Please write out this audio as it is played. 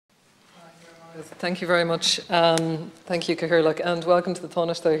Thank you very much. Thank you, Cahirlach, and welcome to the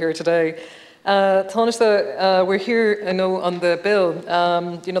Taoiseach here today. Taoiseach, we're here, I know, on the bill,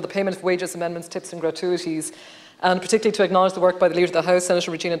 the payment of wages, amendments, tips and gratuities, and particularly to acknowledge the work by the Leader of the House,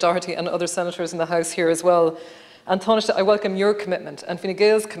 Senator Regina Doherty, and other senators in the House here as well. And Taoiseach, I welcome your commitment and Fine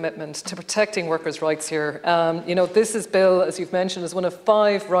Gael's commitment to protecting workers' rights here. This bill, as you've mentioned, is one of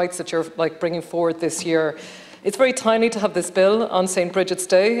 5 rights that you're bringing forward this year. It's very timely to have this bill on St. Bridget's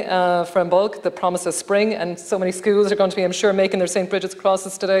Day for Bulk, the promise of spring, and so many schools are going to be, I'm sure, making their St. Bridget's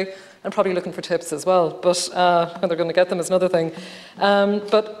crosses today and probably looking for tips as well, but when they're going to get them is another thing.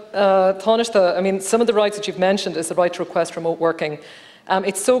 Taoiseach, some of the rights that you've mentioned is the right to request remote working.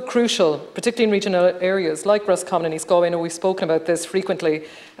 It's so crucial, particularly in regional areas like Roscommon and East Galway. I know we've spoken about this frequently.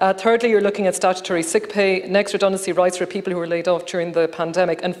 Thirdly, you're looking at statutory sick pay, next redundancy rights for people who were laid off during the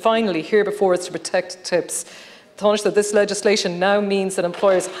pandemic. And finally, here before us to protect tips. Taoiseach, this legislation now means that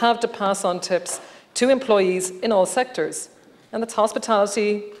employers have to pass on tips to employees in all sectors. And that's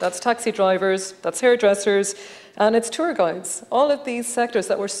hospitality, that's taxi drivers, that's hairdressers, and it's tour guides. All of these sectors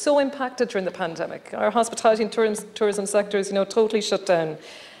that were so impacted during the pandemic. Our hospitality and tourism sectors, totally shut down.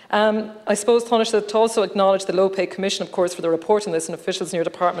 I suppose, Taoiseach, to also acknowledge the Low Pay Commission, of course, for the report on this and officials in your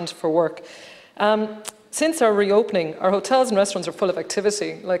Department for Work. Since our reopening, our hotels and restaurants are full of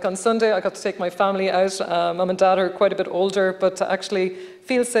activity. Like on Sunday, I got to take my family out. Mum and Dad are quite a bit older, but to actually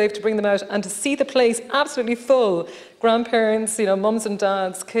feel safe to bring them out and to see the place absolutely full. Grandparents, mums and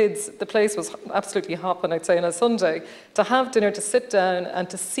dads, kids, the place was absolutely hopping, I'd say, on a Sunday. To have dinner, to sit down and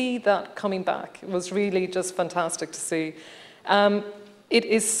to see that coming back was really just fantastic to see. It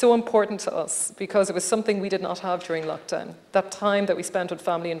is so important to us because it was something we did not have during lockdown. That time that we spent with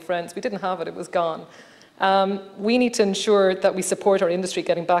family and friends, we didn't have it, it was gone. We need to ensure that we support our industry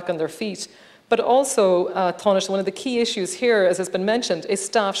getting back on their feet. But also, Taoiseach, one of the key issues here, as has been mentioned, is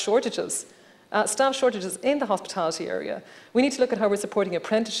staff shortages. Staff shortages in the hospitality area. We need to look at how we're supporting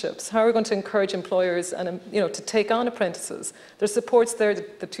apprenticeships, how we're going to encourage employers and, to take on apprentices. There's supports there,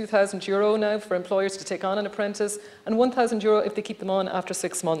 the €2,000 now for employers to take on an apprentice, and €1,000 if they keep them on after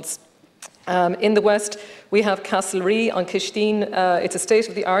 6 months. In the West, we have Castlerea on Kishteen. It's a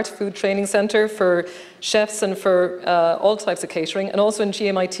state-of-the-art food training centre for chefs and for all types of catering, and also in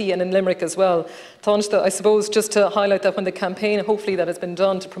GMIT and in Limerick as well. Taoiseach, I suppose just to highlight that when the campaign, hopefully that has been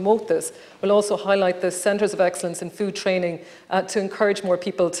done to promote this, will also highlight the centres of excellence in food training to encourage more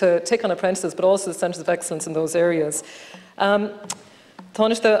people to take on apprentices, but also the centres of excellence in those areas.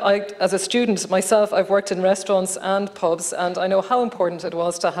 Taoiseach, as a student myself, I've worked in restaurants and pubs, and I know how important it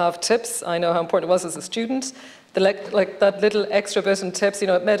was to have tips. I know how important it was as a student. That little extra bit in tips,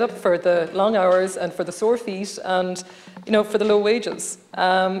 it made up for the long hours and for the sore feet and, for the low wages.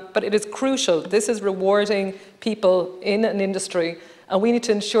 But it is crucial. This is rewarding people in an industry, and we need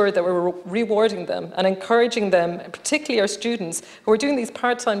to ensure that we're rewarding them and encouraging them, particularly our students who are doing these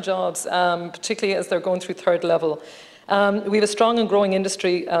part-time jobs, particularly as they're going through third level. We have a strong and growing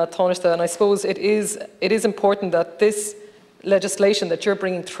industry, Taoiseach, and I suppose it is important that this legislation that you're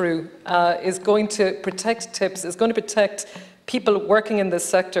bringing through is going to protect tips, is going to protect people working in this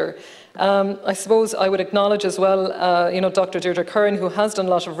sector. I suppose I would acknowledge as well, Dr. Deirdre Curran, who has done a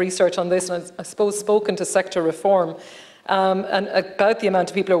lot of research on this and I suppose spoken to sector reform. And about the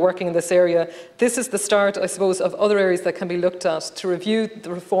amount of people who are working in this area. This is the start, I suppose, of other areas that can be looked at to review the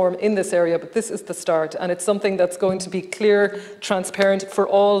reform in this area, but this is the start, and it's something that's going to be clear, transparent for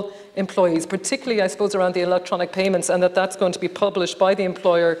all employees, particularly, I suppose, around the electronic payments, and that's going to be published by the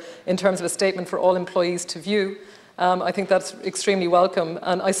employer in terms of a statement for all employees to view. I think that's extremely welcome.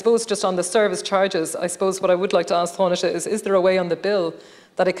 And I suppose just on the service charges, I suppose what I would like to ask Taoiseach is there a way on the bill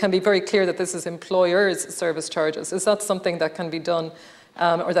that it can be very clear that this is employers' service charges? Is that something that can be done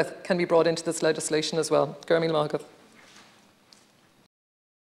or that can be brought into this legislation as well? Gurmil Magat.